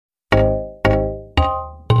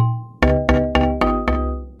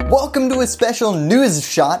Welcome to a special news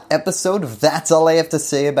shot episode of That's All I Have to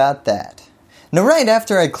Say About That. Now right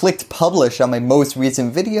after I clicked publish on my most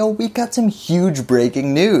recent video, we got some huge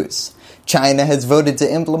breaking news. China has voted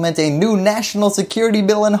to implement a new national security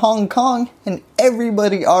bill in Hong Kong, and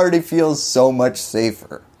everybody already feels so much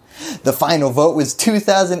safer. The final vote was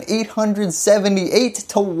 2,878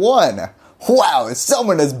 to 1. Wow,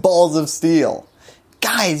 someone has balls of steel.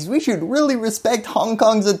 Guys, we should really respect Hong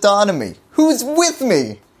Kong's autonomy. Who's with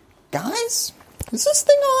me? Guys, is this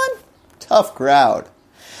thing on? Tough crowd.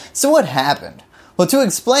 So what happened? Well, to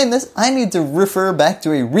explain this, I need to refer back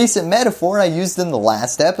to a recent metaphor I used in the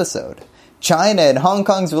last episode. China and Hong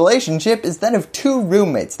Kong's relationship is that of two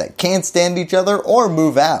roommates that can't stand each other or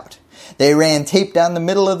move out. They ran tape down the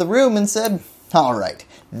middle of the room and said, alright,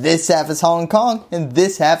 this half is Hong Kong and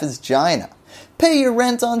this half is China. Pay your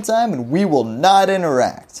rent on time and we will not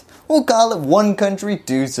interact. We'll call it one country,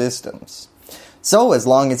 two systems. So as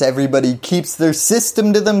long as everybody keeps their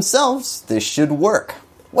system to themselves, this should work.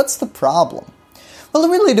 What's the problem? Well, it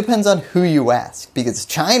really depends on who you ask, because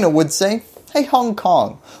China would say, hey Hong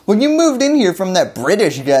Kong, when you moved in here from that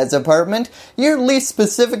British guy's apartment, your lease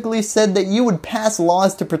specifically said that you would pass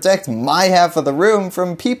laws to protect my half of the room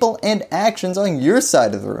from people and actions on your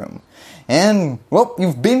side of the room. And, well,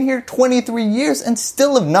 you've been here 23 years and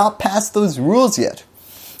still have not passed those rules yet.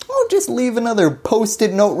 I'll just leave another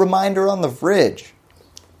post-it note reminder on the fridge.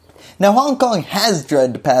 Now Hong Kong has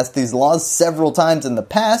tried to pass these laws several times in the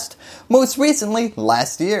past, most recently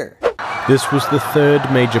last year. This was the third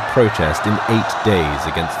major protest in 8 days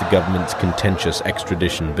against the government's contentious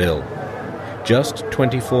extradition bill. Just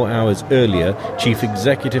 24 hours earlier, Chief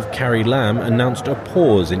Executive Carrie Lam announced a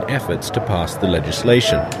pause in efforts to pass the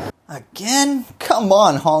legislation. Again? Come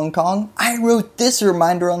on, Hong Kong. I wrote this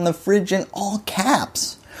reminder on the fridge in all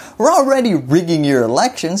caps. We're already rigging your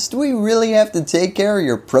elections. Do we really have to take care of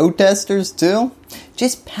your protesters too?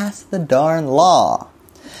 Just pass the darn law.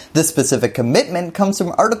 The specific commitment comes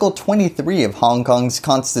from Article 23 of Hong Kong's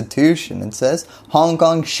Constitution and says, Hong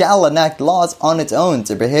Kong shall enact laws on its own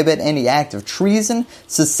to prohibit any act of treason,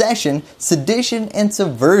 secession, sedition, and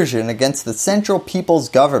subversion against the Central People's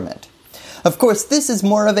Government. Of course, this is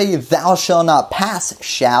more of a thou shall not pass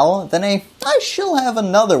shall than a I shall have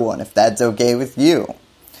another one if that's okay with you.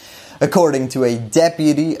 According to a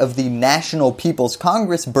deputy of the National People's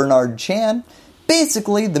Congress, Bernard Chan,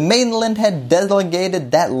 basically the mainland had delegated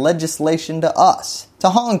that legislation to us, to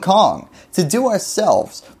Hong Kong, to do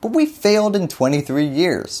ourselves, but we failed in 23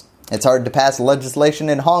 years. It's hard to pass legislation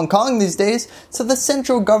in Hong Kong these days, so the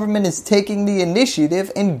central government is taking the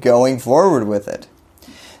initiative and going forward with it.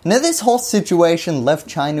 Now this whole situation left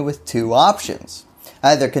China with two options.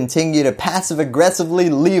 Either continue to passive-aggressively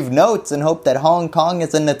leave notes and hope that Hong Kong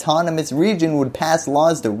as an autonomous region would pass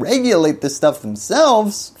laws to regulate this stuff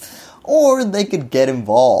themselves, or they could get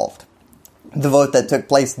involved. The vote that took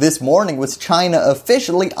place this morning was China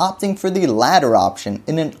officially opting for the latter option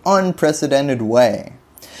in an unprecedented way.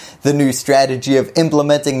 The new strategy of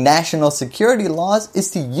implementing national security laws is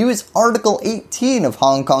to use Article 18 of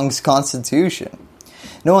Hong Kong's Constitution.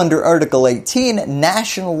 Now under Article 18,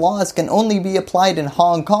 national laws can only be applied in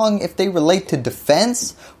Hong Kong if they relate to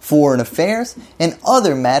defense, foreign affairs, and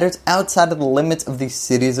other matters outside of the limits of the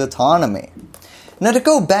city's autonomy. Now to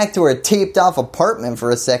go back to our taped off apartment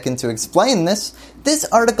for a second to explain this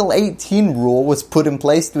Article 18 rule was put in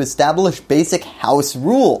place to establish basic house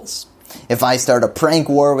rules. If I start a prank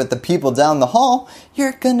war with the people down the hall,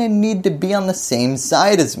 you're gonna need to be on the same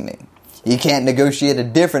side as me. You can't negotiate a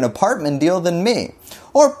different apartment deal than me,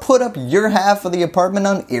 or put up your half of the apartment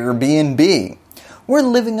on Airbnb. We're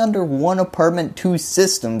living under one apartment, two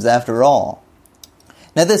systems after all.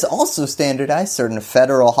 Now this also standardized certain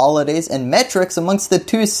federal holidays and metrics amongst the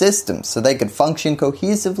two systems so they could function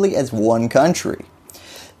cohesively as one country.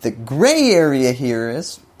 The gray area here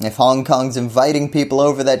is, if Hong Kong's inviting people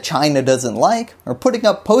over that China doesn't like, or putting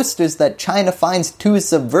up posters that China finds too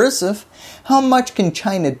subversive, how much can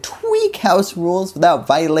China tweak house rules without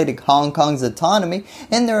violating Hong Kong's autonomy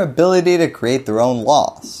and their ability to create their own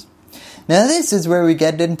laws? Now this is where we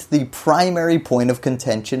get into the primary point of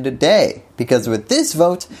contention today, because with this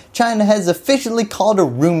vote, China has officially called a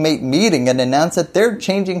roommate meeting and announced that they're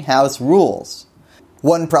changing house rules.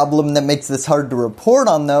 One problem that makes this hard to report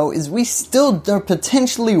on though is we still are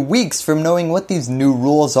potentially weeks from knowing what these new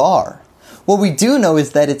rules are. What we do know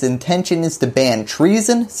is that its intention is to ban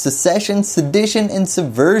treason, secession, sedition, and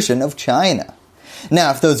subversion of China. Now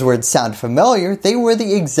if those words sound familiar, they were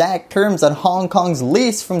the exact terms on Hong Kong's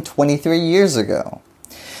lease from 23 years ago.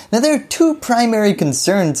 Now there are two primary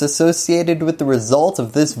concerns associated with the result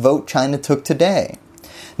of this vote China took today.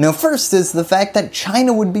 Now first is the fact that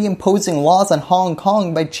China would be imposing laws on Hong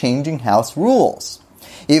Kong by changing house rules.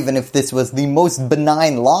 Even if this was the most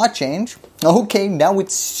benign law change, okay, now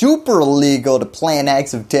it's super illegal to plan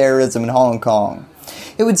acts of terrorism in Hong Kong.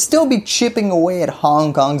 It would still be chipping away at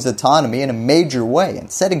Hong Kong's autonomy in a major way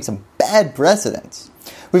and setting some bad precedents.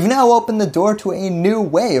 We've now opened the door to a new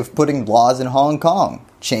way of putting laws in Hong Kong,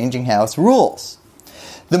 changing house rules.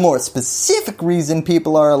 The more specific reason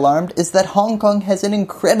people are alarmed is that Hong Kong has an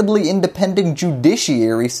incredibly independent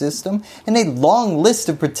judiciary system and a long list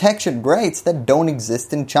of protection rights that don't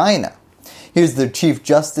exist in China. Here's the Chief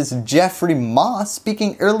Justice Geoffrey Ma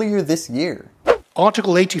speaking earlier this year.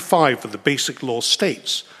 Article 85 of the Basic Law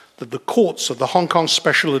states that the courts of the Hong Kong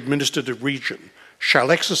Special Administrative Region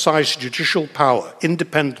shall exercise judicial power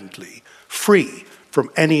independently, free from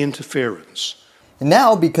any interference.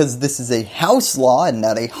 Now, because this is a house law and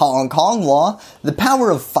not a Hong Kong law, the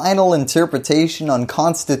power of final interpretation on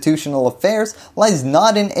constitutional affairs lies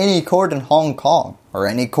not in any court in Hong Kong, or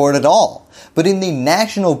any court at all, but in the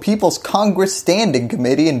National People's Congress Standing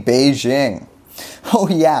Committee in Beijing. Oh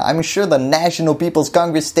yeah, I'm sure the National People's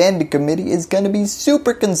Congress Standing Committee is going to be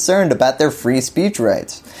super concerned about their free speech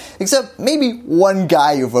rights. Except maybe one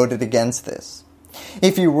guy who voted against this.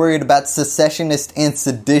 If you're worried about secessionist and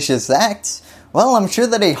seditious acts, well, I'm sure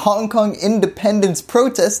that a Hong Kong independence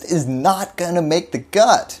protest is not going to make the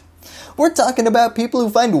cut. We're talking about people who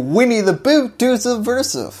find Winnie the Pooh too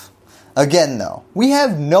subversive. Again though, we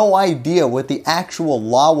have no idea what the actual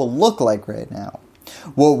law will look like right now.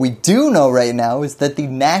 What we do know right now is that the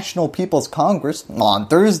National People's Congress, on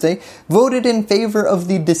Thursday, voted in favor of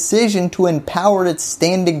the decision to empower its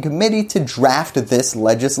standing committee to draft this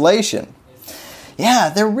legislation. Yeah,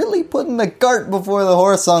 they're really putting the cart before the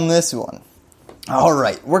horse on this one.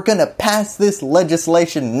 Alright, we're gonna pass this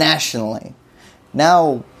legislation nationally.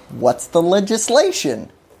 Now, what's the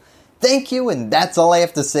legislation? Thank you, and that's all I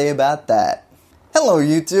have to say about that. Hello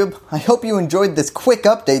YouTube, I hope you enjoyed this quick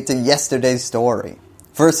update to yesterday's story.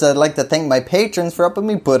 First, I'd like to thank my patrons for helping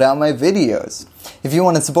me put out my videos. If you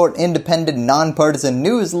want to support independent, nonpartisan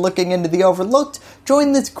news looking into the overlooked,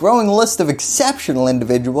 join this growing list of exceptional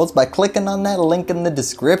individuals by clicking on that link in the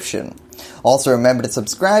description. Also remember to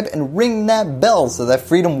subscribe and ring that bell so that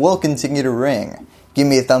freedom will continue to ring. Give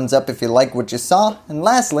me a thumbs up if you like what you saw, and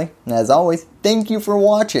lastly, as always, thank you for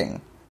watching.